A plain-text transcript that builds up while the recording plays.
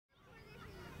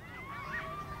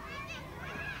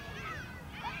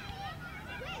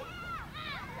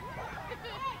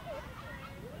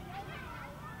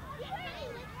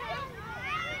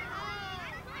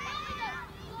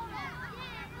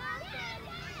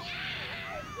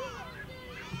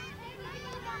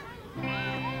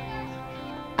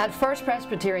At First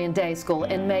Presbyterian Day School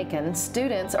in Macon,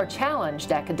 students are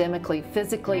challenged academically,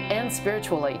 physically, and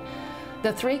spiritually.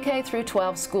 The 3K through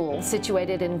 12 school,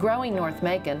 situated in growing North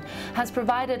Macon, has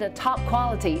provided a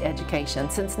top-quality education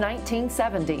since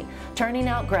 1970, turning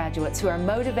out graduates who are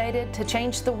motivated to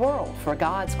change the world for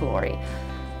God's glory.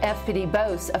 FPD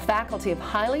boasts a faculty of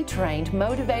highly trained,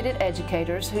 motivated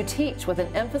educators who teach with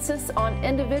an emphasis on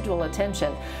individual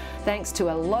attention, thanks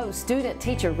to a low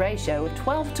student-teacher ratio of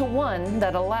 12:1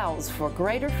 that allows for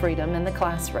greater freedom in the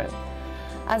classroom.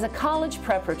 As a college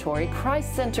preparatory,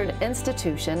 Christ-centered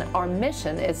institution, our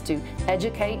mission is to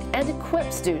educate and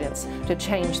equip students to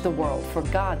change the world for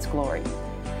God's glory.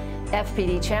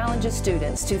 FPD challenges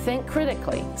students to think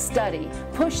critically, study,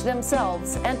 push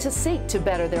themselves, and to seek to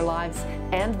better their lives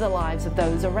and the lives of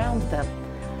those around them.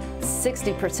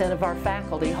 60% of our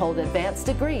faculty hold advanced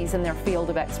degrees in their field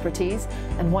of expertise,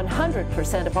 and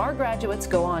 100% of our graduates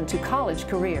go on to college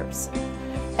careers.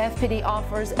 FPD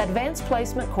offers advanced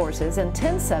placement courses in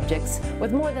 10 subjects,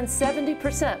 with more than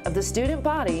 70% of the student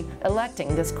body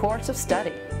electing this course of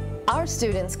study. Our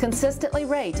students consistently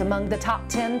rate among the top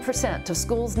 10% of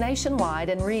schools nationwide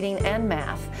in reading and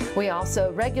math. We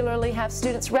also regularly have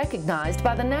students recognized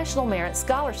by the National Merit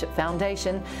Scholarship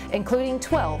Foundation, including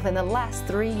 12 in the last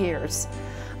 3 years.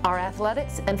 Our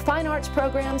athletics and fine arts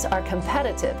programs are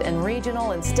competitive in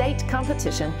regional and state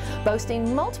competition,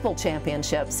 boasting multiple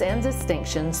championships and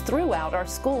distinctions throughout our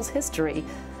school's history.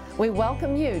 We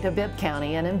welcome you to Bibb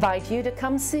County and invite you to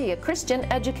come see a Christian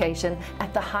education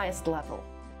at the highest level.